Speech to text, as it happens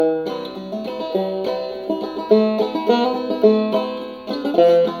Welcome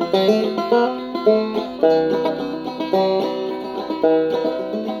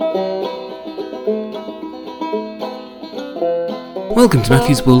to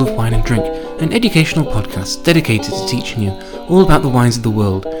Matthew's World of Wine and Drink, an educational podcast dedicated to teaching you all about the wines of the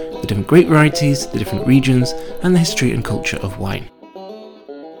world, the different grape varieties, the different regions, and the history and culture of wine.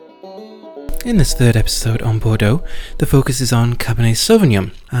 In this third episode on Bordeaux, the focus is on Cabernet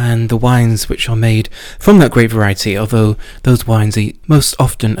Sauvignon and the wines which are made from that grape variety, although those wines are most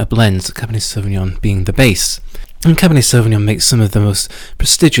often a blend, Cabernet Sauvignon being the base. And Cabernet Sauvignon makes some of the most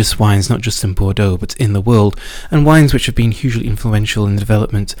prestigious wines, not just in Bordeaux, but in the world, and wines which have been hugely influential in the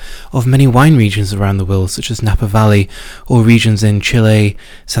development of many wine regions around the world, such as Napa Valley, or regions in Chile,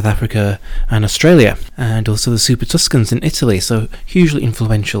 South Africa, and Australia, and also the Super Tuscans in Italy, so hugely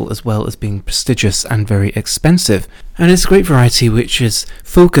influential as well as being prestigious and very expensive. And it's a great variety which is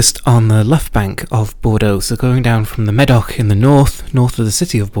focused on the left bank of Bordeaux, so going down from the Medoc in the north of the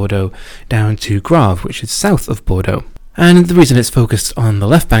city of Bordeaux, down to Grave, which is south of Bordeaux. And the reason it's focused on the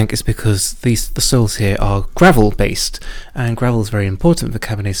left bank is because the soils here are gravel-based, and gravel is very important for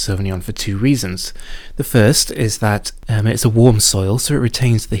Cabernet Sauvignon for two reasons. The first is that it's a warm soil, so it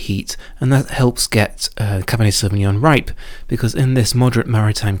retains the heat, and that helps get Cabernet Sauvignon ripe, because in this moderate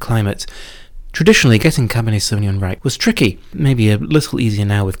maritime climate, traditionally, getting Cabernet Sauvignon ripe was tricky, maybe a little easier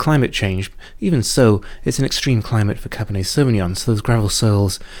now with climate change. Even so, it's an extreme climate for Cabernet Sauvignon, so those gravel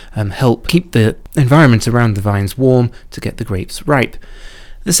soils help keep the environment around the vines warm to get the grapes ripe.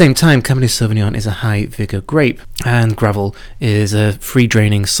 At the same time, Cabernet Sauvignon is a high vigour grape, and gravel is a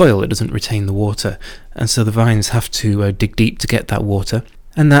free-draining soil. It doesn't retain the water, and so the vines have to dig deep to get that water,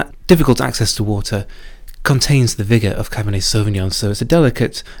 and that difficult access to water contains the vigour of Cabernet Sauvignon, so it's a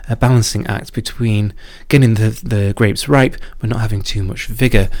delicate balancing act between getting the grapes ripe but not having too much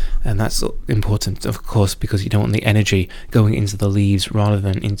vigour, and that's important, of course, because you don't want the energy going into the leaves rather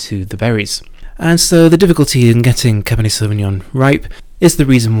than into the berries. And so the difficulty in getting Cabernet Sauvignon ripe is the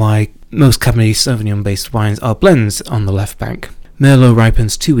reason why most Cabernet Sauvignon based wines are blends on the left bank. Merlot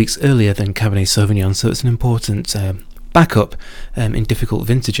ripens 2 weeks earlier than Cabernet Sauvignon, so it's an important backup in difficult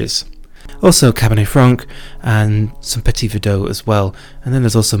vintages. Also Cabernet Franc and some Petit Verdot as well, and then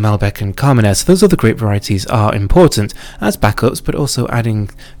there's also Malbec and Carmenère. So those other grape varieties are important as backups, but also adding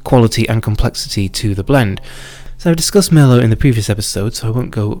quality and complexity to the blend. So I discussed Merlot in the previous episode, so I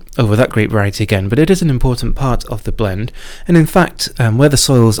won't go over that grape variety again, but it is an important part of the blend, and in fact, where the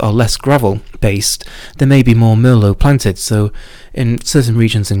soils are less gravel-based, there may be more Merlot planted. So in certain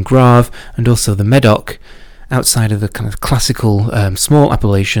regions in Grave and also the Medoc, outside of the kind of classical small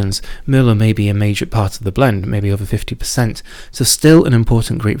appellations, Merlot may be a major part of the blend, maybe over 50%, so still an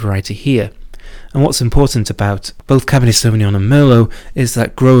important grape variety here. And what's important about both Cabernet Sauvignon and Merlot is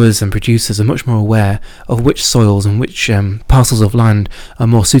that growers and producers are much more aware of which soils and which parcels of land are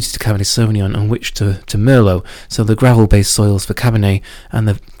more suited to Cabernet Sauvignon and which to Merlot. So the gravel-based soils for Cabernet and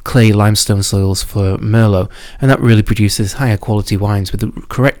the clay limestone soils for Merlot, and that really produces higher quality wines with the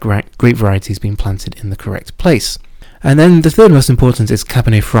correct grape varieties being planted in the correct place. And then the third most important is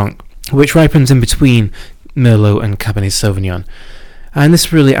Cabernet Franc, which ripens in between Merlot and Cabernet Sauvignon. And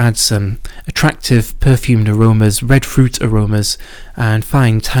this really adds attractive perfumed aromas, red fruit aromas, and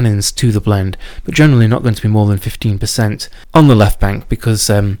fine tannins to the blend, but generally not going to be more than 15% on the left bank, because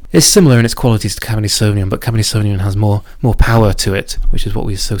it's similar in its qualities to Cabernet Sauvignon, but Cabernet Sauvignon has more power to it, which is what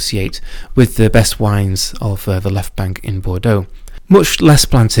we associate with the best wines of the left bank in Bordeaux. Much less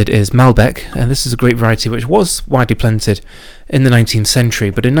planted is Malbec, and this is a grape variety which was widely planted in the 19th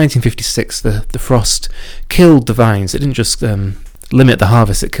century, but in 1956 the frost killed the vines. It didn't just limit the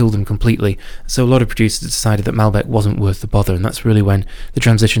harvest, it killed them completely. So a lot of producers decided that Malbec wasn't worth the bother, and that's really when the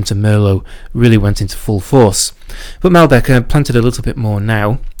transition to Merlot really went into full force. But Malbec planted a little bit more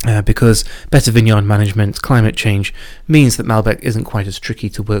now, because better vineyard management, climate change, means that Malbec isn't quite as tricky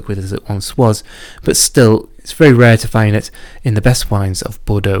to work with as it once was, but still, it's very rare to find it in the best wines of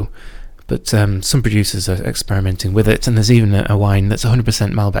Bordeaux. But some producers are experimenting with it, and there's even a wine that's 100%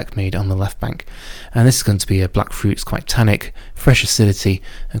 Malbec made on the left bank. And this is going to be a black fruit. It's quite tannic, fresh acidity,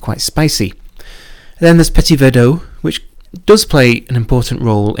 and quite spicy. Then there's Petit Verdot, which does play an important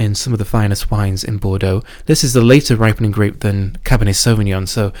role in some of the finest wines in Bordeaux. This is a later ripening grape than Cabernet Sauvignon,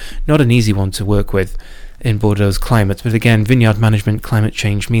 so not an easy one to work with in Bordeaux's climate. But again, vineyard management, climate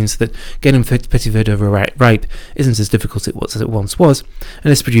change means that getting Petit Verdot ripe isn't as difficult as it once was,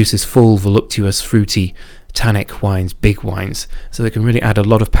 and this produces full, voluptuous, fruity, tannic wines, big wines, so they can really add a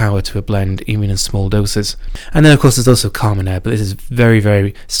lot of power to a blend even in small doses. And then of course there's also Carmenère, but this is very,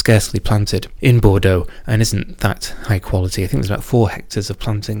 very scarcely planted in Bordeaux and isn't that high quality. I think there's about 4 hectares of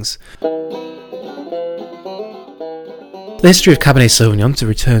plantings. The history of Cabernet Sauvignon, to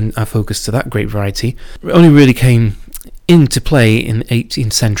return our focus to that grape variety, only really came into play in the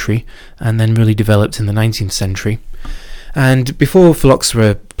 18th century and then really developed in the 19th century. And before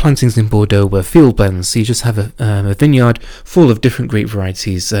phylloxera, plantings in Bordeaux were field blends, so you just have a vineyard full of different grape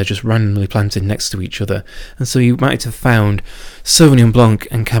varieties just randomly planted next to each other. And so you might have found Sauvignon Blanc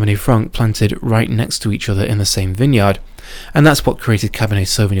and Cabernet Franc planted right next to each other in the same vineyard. And that's what created Cabernet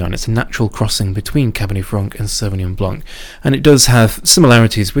Sauvignon. It's a natural crossing between Cabernet Franc and Sauvignon Blanc. And it does have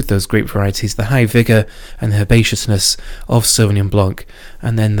similarities with those grape varieties, the high vigour and the herbaceousness of Sauvignon Blanc,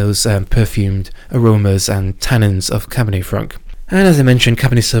 and then those perfumed aromas and tannins of Cabernet Franc. And as I mentioned,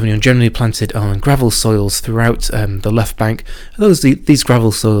 Cabernet Sauvignon generally planted on gravel soils throughout the left bank. These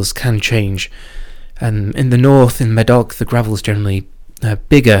gravel soils can change. In the north, in Médoc, the gravel is generally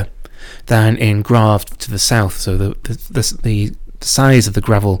bigger than in Grave to the south, so the size of the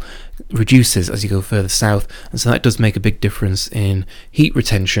gravel reduces as you go further south, and so that does make a big difference in heat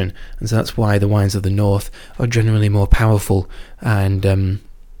retention, and so that's why the wines of the north are generally more powerful and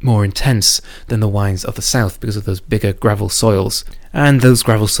more intense than the wines of the south because of those bigger gravel soils. And those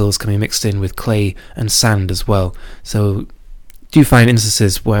gravel soils can be mixed in with clay and sand as well, so do you find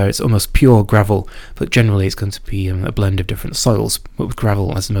instances where it's almost pure gravel, but generally it's going to be a blend of different soils, but with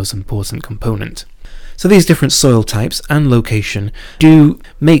gravel as the most important component. So these different soil types and location do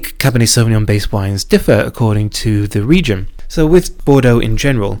make Cabernet Sauvignon based wines differ according to the region. So with Bordeaux in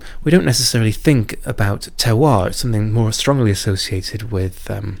general, we don't necessarily think about terroir. It's something more strongly associated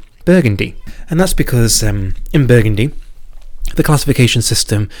with Burgundy. And that's because in Burgundy, the classification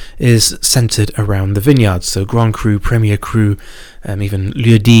system is centred around the vineyards, so Grand Cru, Premier Cru, even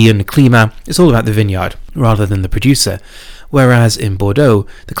Lieu dit and Climat. It's all about the vineyard rather than the producer. Whereas in Bordeaux,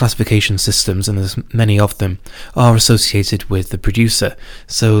 the classification systems, and there's many of them, are associated with the producer.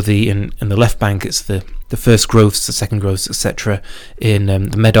 So in the left bank, it's the first growths, the second growths, etc. in the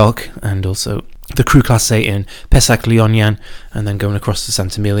Médoc, and also the Cru Classé in Pessac-Léognan, and then going across to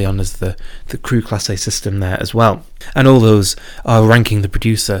Saint-Emilion as the Cru Classé system there as well. And all those are ranking the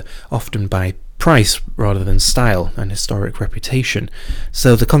producer often by price rather than style and historic reputation,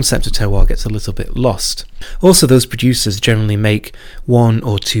 so the concept of terroir gets a little bit lost. Also, those producers generally make 1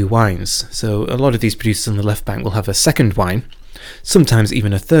 or 2 wines, so a lot of these producers on the left bank will have a second wine, sometimes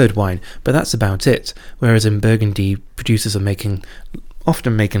even a third wine, but that's about it, whereas in Burgundy, producers are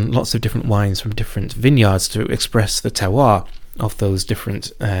often making lots of different wines from different vineyards to express the terroir of those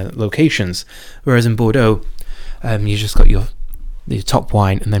different locations, whereas in Bordeaux, you just got the top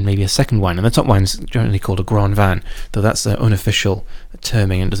wine and then maybe a second wine, and the top wine's generally called a Grand Vin, though that's an unofficial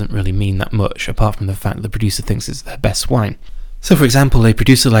terming and doesn't really mean that much apart from the fact that the producer thinks it's their best wine. So for example, a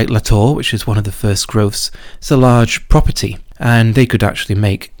producer like Latour, which is one of the first growths, it's a large property, and they could actually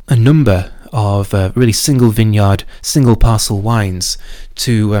make a number of really single vineyard, single parcel wines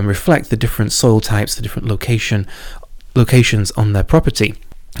to reflect the different soil types, the different locations on their property.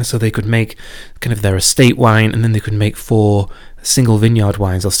 And so they could make kind of their estate wine, and then they could make 4 single vineyard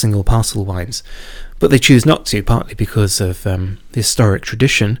wines or single parcel wines. But they choose not to, partly because of the historic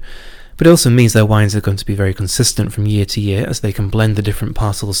tradition, but it also means their wines are going to be very consistent from year to year, as they can blend the different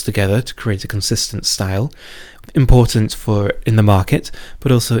parcels together to create a consistent style. Important for in the market,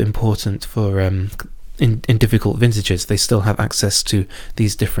 but also important for in difficult vintages. They still have access to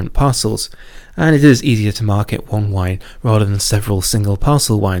these different parcels, and it is easier to market one wine rather than several single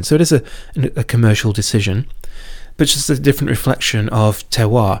parcel wines. So it is a commercial decision, but just a different reflection of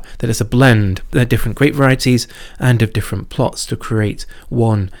terroir, that it's a blend of different grape varieties and of different plots to create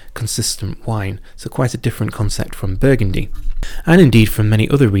one consistent wine. So quite a different concept from Burgundy, and indeed from many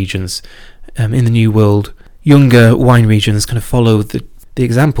other regions. In the New World, younger wine regions kind of follow the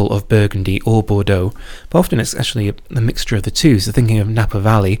example of Burgundy or Bordeaux, but often it's actually a mixture of the two. So thinking of Napa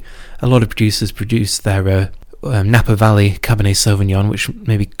Valley, a lot of producers produce their Napa Valley Cabernet Sauvignon, which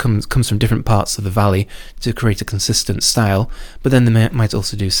maybe comes from different parts of the valley to create a consistent style, but then they might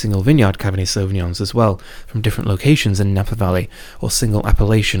also do single vineyard Cabernet Sauvignons as well from different locations in Napa Valley, or single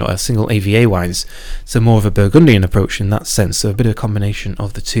appellation or single AVA wines, so more of a Burgundian approach in that sense, so a bit of a combination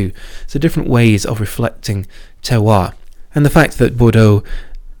of the two. So different ways of reflecting terroir. And the fact that Bordeaux,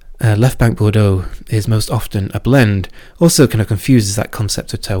 left bank Bordeaux, is most often a blend also kind of confuses that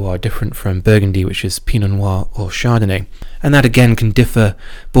concept of terroir, different from Burgundy, which is Pinot Noir or Chardonnay. And that again can differ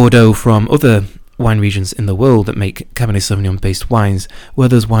Bordeaux from other wine regions in the world that make Cabernet Sauvignon based wines, where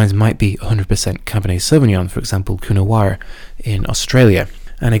those wines might be 100% Cabernet Sauvignon, for example Coonawarra in Australia.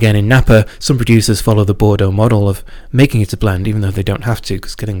 And again, in Napa, some producers follow the Bordeaux model of making it a blend, even though they don't have to,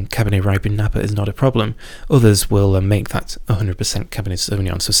 because getting Cabernet ripe in Napa is not a problem. Others will make that 100% Cabernet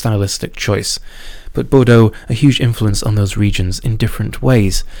Sauvignon, so stylistic choice. But Bordeaux, a huge influence on those regions in different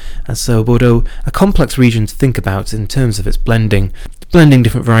ways. And so Bordeaux, a complex region to think about in terms of its blending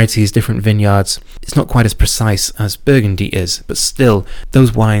different varieties, different vineyards. It's not quite as precise as Burgundy is, but still,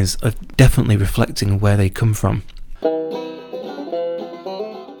 those wines are definitely reflecting where they come from.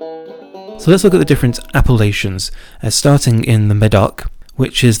 So let's look at the different appellations, starting in the Médoc,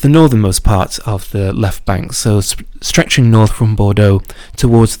 which is the northernmost part of the left bank, so stretching north from Bordeaux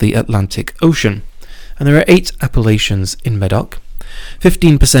towards the Atlantic Ocean. And there are 8 appellations in Médoc.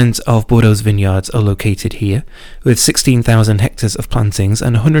 15% of Bordeaux's vineyards are located here, with 16,000 hectares of plantings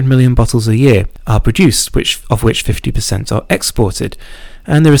and 100 million bottles a year are produced, of which 50% are exported.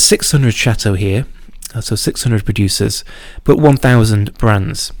 And there are 600 chateaux here, so 600 producers, but 1,000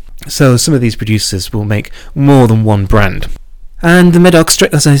 brands. So some of these producers will make more than one brand. And the Médoc,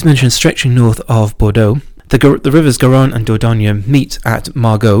 as I mentioned, stretching north of Bordeaux. The rivers Garonne and Dordogne meet at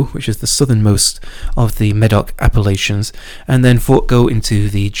Margaux, which is the southernmost of the Médoc appellations, and then go into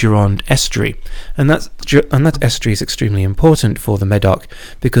the Gironde estuary. And that estuary is extremely important for the Médoc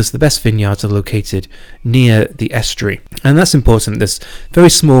because the best vineyards are located near the estuary. And that's important. There's very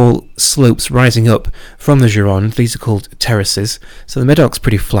small slopes rising up from the Gironde. These are called terraces. So the Médoc's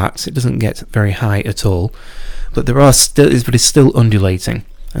pretty flat. It doesn't get very high at all. But it's still undulating.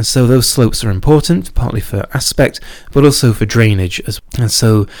 And so those slopes are important, partly for aspect, but also for drainage. And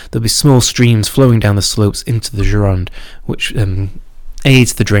so there'll be small streams flowing down the slopes into the Gironde, which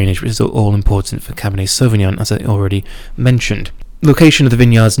aids the drainage, which is all important for Cabernet Sauvignon, as I already mentioned. Location of the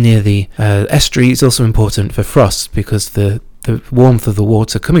vineyards near the estuary is also important for frost, because the warmth of the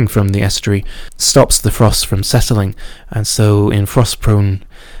water coming from the estuary stops the frost from settling. And so in frost-prone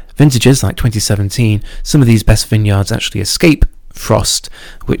vintages like 2017, some of these best vineyards actually escape frost,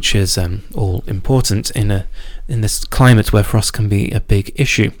 which is all important in this climate where frost can be a big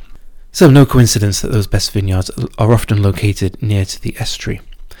issue. So no coincidence that those best vineyards are often located near to the estuary.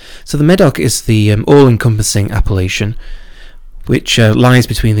 So the Médoc is the all-encompassing appellation, which lies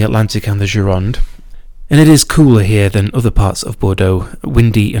between the Atlantic and the Gironde. And it is cooler here than other parts of Bordeaux,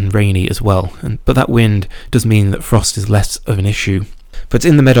 windy and rainy as well. But that wind does mean that frost is less of an issue. But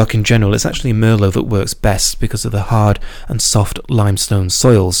in the Médoc in general, it's actually Merlot that works best because of the hard and soft limestone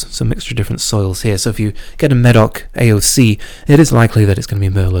soils. So a mixture of different soils here. So if you get a Médoc AOC, it is likely that it's going to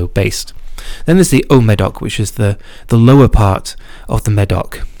be Merlot based. Then there's the Haut-Médoc, which is the lower part of the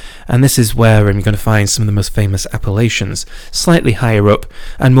Médoc. And this is where you're going to find some of the most famous appellations, slightly higher up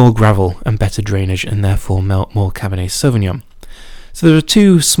and more gravel and better drainage, and therefore more Cabernet Sauvignon. So there are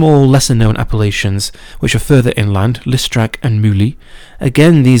 2 small, lesser-known appellations which are further inland, Listrac and Mouly.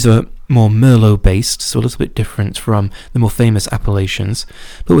 Again, these are more Merlot-based, so a little bit different from the more famous appellations.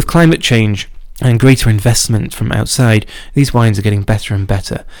 But with climate change and greater investment from outside, these wines are getting better and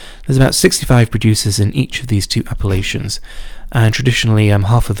better. There's about 65 producers in each of these 2 appellations, and traditionally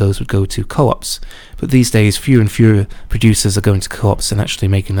half of those would go to co-ops. But these days, fewer and fewer producers are going to co-ops and actually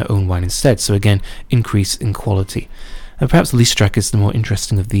making their own wine instead, so again, increase in quality. And perhaps Listrac is the more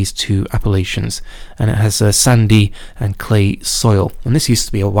interesting of these 2 appellations, and it has a sandy and clay soil. And this used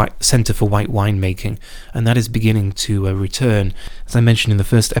to be a centre for white wine making, and that is beginning to return. As I mentioned in the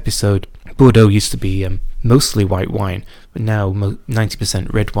first episode, Bordeaux used to be mostly white wine, but now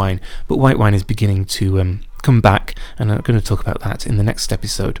 90% red wine. But white wine is beginning to come back, and I'm going to talk about that in the next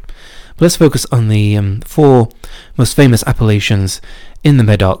episode. But let's focus on the 4 most famous appellations in the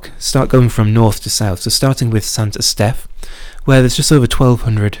Médoc. Start going from north to south. So starting with Saint-Estèphe, where there's just over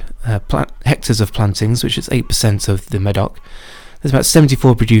 1,200 hectares of plantings, which is 8% of the Médoc. There's about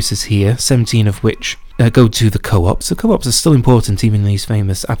 74 producers here, 17 of which go to the co-ops. So co-ops are still important even in these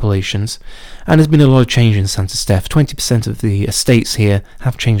famous appellations. And there's been a lot of change in Saint-Estèphe. 20% of the estates here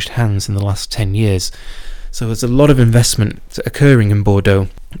have changed hands in the last 10 years. So there's a lot of investment occurring in Bordeaux,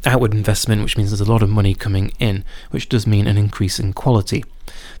 outward investment, which means there's a lot of money coming in, which does mean an increase in quality.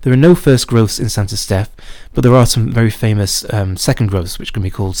 There are no first growths in Saint-Estèphe, but there are some very famous second growths, which can be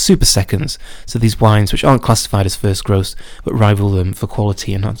called super seconds. So these wines, which aren't classified as first growths, but rival them for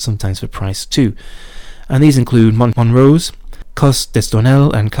quality and sometimes for price too. And these include Montrose, Cos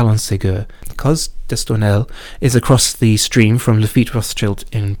d'Estournel and Calon-Ségur. Cos d'Estournel is across the stream from Lafite Rothschild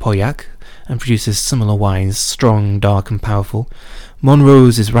in Pauillac, and produces similar wines, strong, dark and powerful.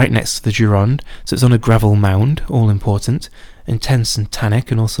 Monrose is right next to the Gironde, so it's on a gravel mound, all important, intense and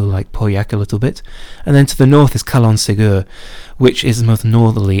tannic, and also like Pauillac a little bit. And then to the north is Calon-Ségur, which is the most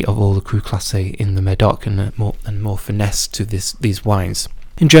northerly of all the Cru Classés in the Medoc, and more finesse to these wines.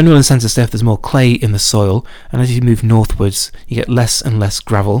 In general, in Saint-Estèphe, there's more clay in the soil, and as you move northwards, you get less and less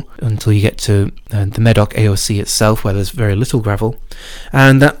gravel until you get to the Medoc AOC itself, where there's very little gravel.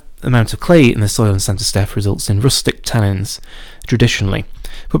 And that amount of clay in the soil in Saint-Estèphe results in rustic tannins, traditionally.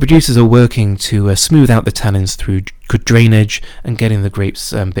 But producers are working to smooth out the tannins through good drainage and getting the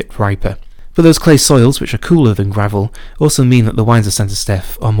grapes a bit riper. But those clay soils, which are cooler than gravel, also mean that the wines of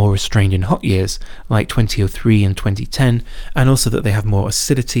Saint-Estèphe are more restrained in hot years, like 2003 and 2010, and also that they have more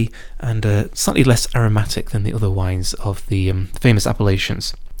acidity and slightly less aromatic than the other wines of the famous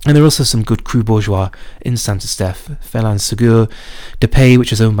appellations. And there are also some good Cru Bourgeois in Saint-Estèphe: Félan-Ségur, Depay,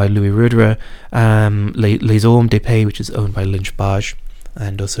 which is owned by Louis Roederer, Les Ormes Depay, which is owned by Lynch-Bages,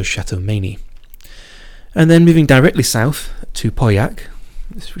 and also Chateau Meiny. And then moving directly south to Pauillac,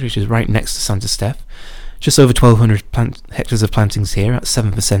 which is right next to Saint-Estèphe, just over 1,200 hectares of plantings here, at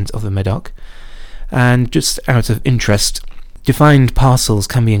 7% of the Medoc. And just out of interest, defined parcels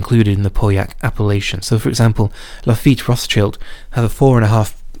can be included in the Pauillac appellation. So, for example, Lafite Rothschild have a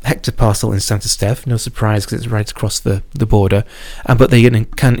 4.5 hectare parcel in Saint-Estèphe, no surprise because it's right across the border, but they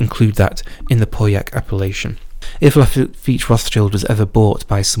can include that in the Pauillac appellation. If Lafite Rothschild was ever bought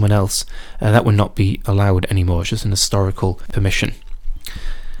by someone else, that would not be allowed anymore. It's just an historical permission.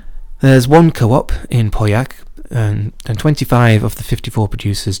 There's one co-op in Pauillac, and 25 of the 54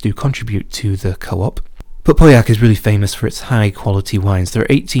 producers do contribute to the co-op. But Pauillac is really famous for its high-quality wines. There are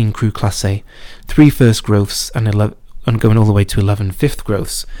 18 Cru Classés, 3 first growths, and going all the way to 11 fifth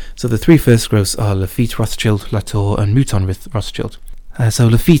growths. So the 3 first growths are Lafite Rothschild, Latour, and Mouton Rothschild. So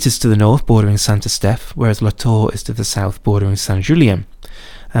Lafite is to the north, bordering Saint-Estèphe, whereas Latour is to the south, bordering Saint-Julien.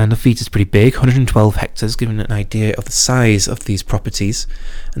 And Lafite is pretty big, 112 hectares, giving an idea of the size of these properties,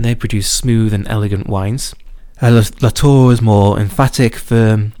 and they produce smooth and elegant wines. Latour is more emphatic,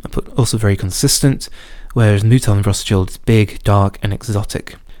 firm, but also very consistent, whereas Mouton Rothschild is big, dark, and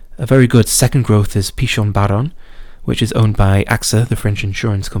exotic. A very good second growth is Pichon Baron, which is owned by AXA, the French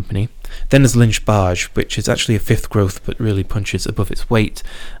insurance company. Then there's Lynch-Bages, which is actually a 5th growth, but really punches above its weight,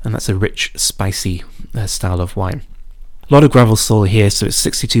 and that's a rich, spicy style of wine. A lot of gravel soil here, so it's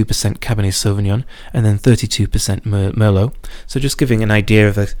 62% Cabernet Sauvignon and then 32% Merlot. So just giving an idea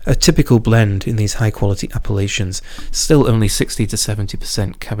of a typical blend in these high-quality appellations. Still only 60 to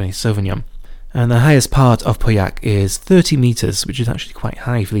 70% Cabernet Sauvignon. And the highest part of Pauillac is 30 metres, which is actually quite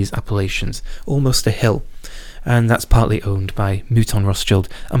high for these appellations, almost a hill. And that's partly owned by Mouton Rothschild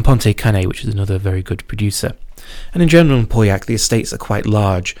and Pontet Canet, which is another very good producer. And in general in Pauillac, the estates are quite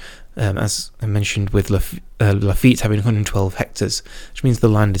large, as I mentioned, with Lafite having 112 hectares, which means the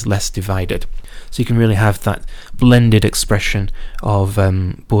land is less divided. So you can really have that blended expression of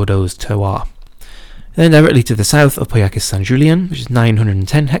Bordeaux's terroir. Then directly to the south of Pauillac is Saint-Julien, which is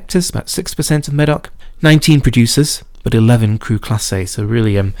 910 hectares, about 6% of Medoc. 19 producers, but 11 Cru Classés, so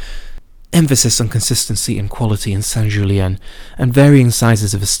really emphasis on consistency and quality in Saint-Julien, and varying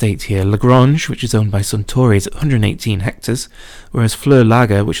sizes of estate here. Lagrange, which is owned by Suntory, is at 118 hectares, whereas Fleur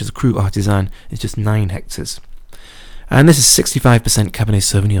Lager, which is a Cru Artisan, is just 9 hectares. And this is 65% Cabernet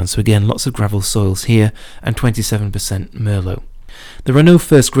Sauvignon, so again, lots of gravel soils here, and 27% Merlot. There are no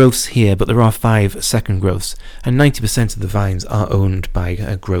first growths here, but there are 5 second growths, and 90% of the vines are owned by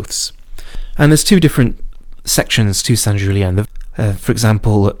growths. And there's 2 different sections to Saint-Julien. For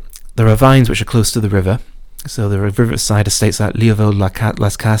example, there are vines which are close to the river, so there are riverside estates like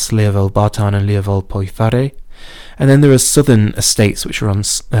Lieuville-Las Casses, Lieuville-Barton and Lieuville-Poifaré. And then there are southern estates which are on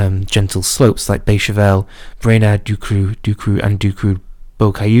gentle slopes like Bechevel, Brenat, Ducru and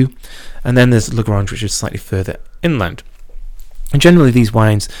Ducru-Beaucaillou. And then there's Lagrange, which is slightly further inland. And generally these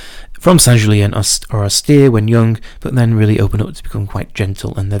wines from Saint-Julien are austere when young, but then really open up to become quite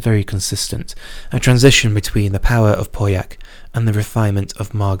gentle, and they're very consistent. A transition between the power of Pauillac and the refinement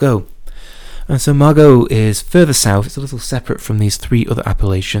of Margaux. And so Margaux is further south, it's a little separate from these 3 other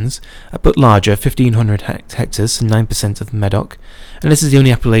appellations, but larger, 1,500 hectares, 9% of the Medoc. And this is the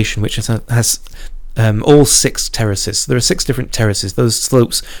only appellation which has all 6 terraces. There are 6 different terraces, those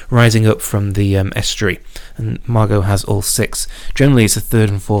slopes rising up from the estuary, and Margaux has all 6. Generally it's the 3rd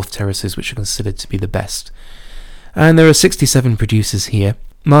and 4th terraces which are considered to be the best. And there are 67 producers here.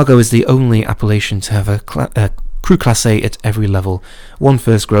 Margaux is the only appellation to have a Cru Classé at every level. 1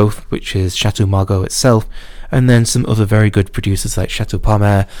 first growth, which is Chateau Margaux itself, and then some other very good producers like Chateau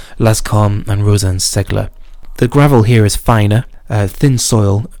Palmer, Las Commes and Rosen Segler. The gravel here is finer, thin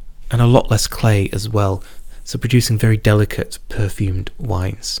soil, and a lot less clay as well, so producing very delicate perfumed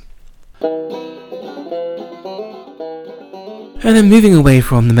wines. And then moving away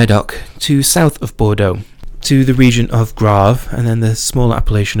from the Medoc to south of Bordeaux, to the region of Graves, and then the smaller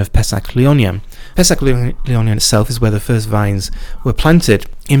appellation of Pessac-Léognan. Pessac-Léognan itself is where the first vines were planted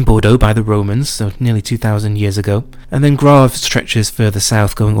in Bordeaux by the Romans, so nearly 2,000 years ago. And then Graves stretches further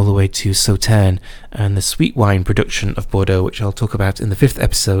south, going all the way to Sauternes and the sweet wine production of Bordeaux, which I'll talk about in the 5th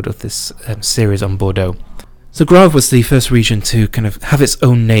episode of this series on Bordeaux. So Graves was the first region to kind of have its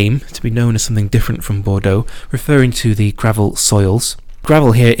own name, to be known as something different from Bordeaux, referring to the gravel soils.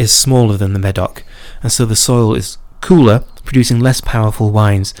 Gravel here is smaller than the Medoc, and so the soil is cooler, producing less powerful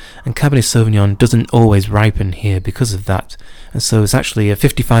wines, and Cabernet Sauvignon doesn't always ripen here because of that. And so it's actually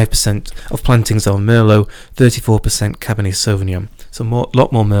 55% of plantings are Merlot, 34% Cabernet Sauvignon, so a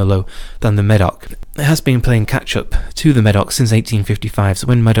lot more Merlot than the Medoc. It has been playing catch-up to the Medoc since 1855, so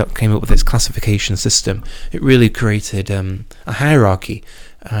when Medoc came up with its classification system, it really created a hierarchy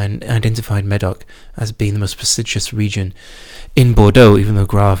and identified Medoc as being the most prestigious region in Bordeaux, even though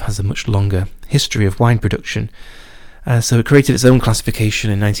Graves has a much longer history of wine production. So it created its own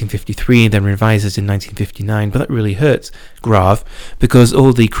classification in 1953, then revised it in 1959, but that really hurt Graves because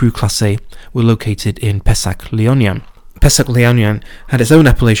all the Cru Classés were located in Pessac-Léognan. Pessac-Léognan had its own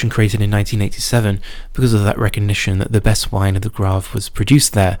appellation created in 1987 because of that recognition that the best wine of the Graves was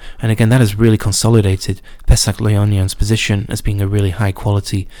produced there, and again that has really consolidated Pessac-Léognan's position as being a really high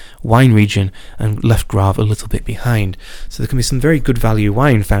quality wine region and left Graves a little bit behind. So there can be some very good value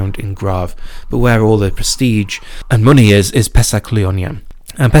wine found in Graves, but where all the prestige and money is Pessac-Léognan.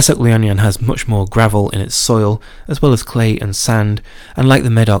 And Pessac-Léognan has much more gravel in its soil, as well as clay and sand, and like the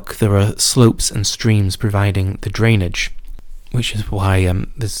Medoc, there are slopes and streams providing the drainage, which is why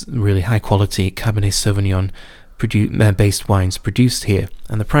there's really high quality Cabernet Sauvignon based wines produced here.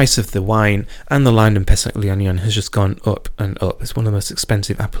 And the price of the wine and the land in Pessac-Léognan has just gone up and up. It's one of the most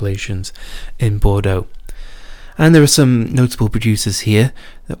expensive appellations in Bordeaux. And there are some notable producers here.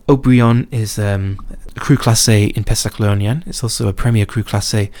 Haut-Brion is a Cru Classé in Pessac-Léognan. It's also a Premier Cru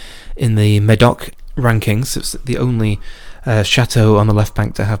Classé in the Medoc rankings. It's the only chateau on the left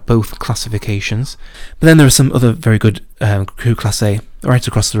bank to have both classifications. But then there are some other very good Cru Classé. Right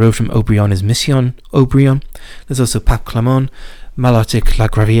across the road from Haut-Brion is Mission Haut-Brion. There's also Pape Clément, Malartic La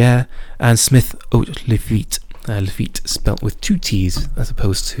Gravière, and Smith Haute Lafitte. Lafitte spelt with 2 T's as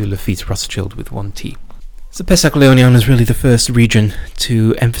opposed to Lafitte Rothschild with 1 T. So Pessac-Léognan is really the first region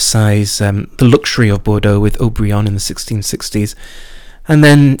to emphasise the luxury of Bordeaux with Haut-Brion in the 1660s. And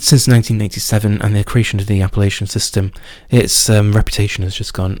then since 1987 and the creation of the appellation system, its reputation has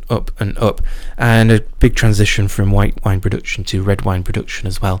just gone up and up. And a big transition from white wine production to red wine production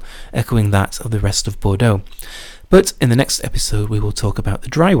as well, echoing that of the rest of Bordeaux. But in the next episode we will talk about the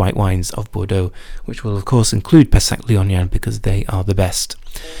dry white wines of Bordeaux, which will of course include Pessac-Léognan because they are the best.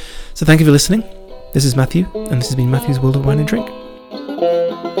 So thank you for listening. This is Matthew, and this has been Matthew's World of Wine and Drink.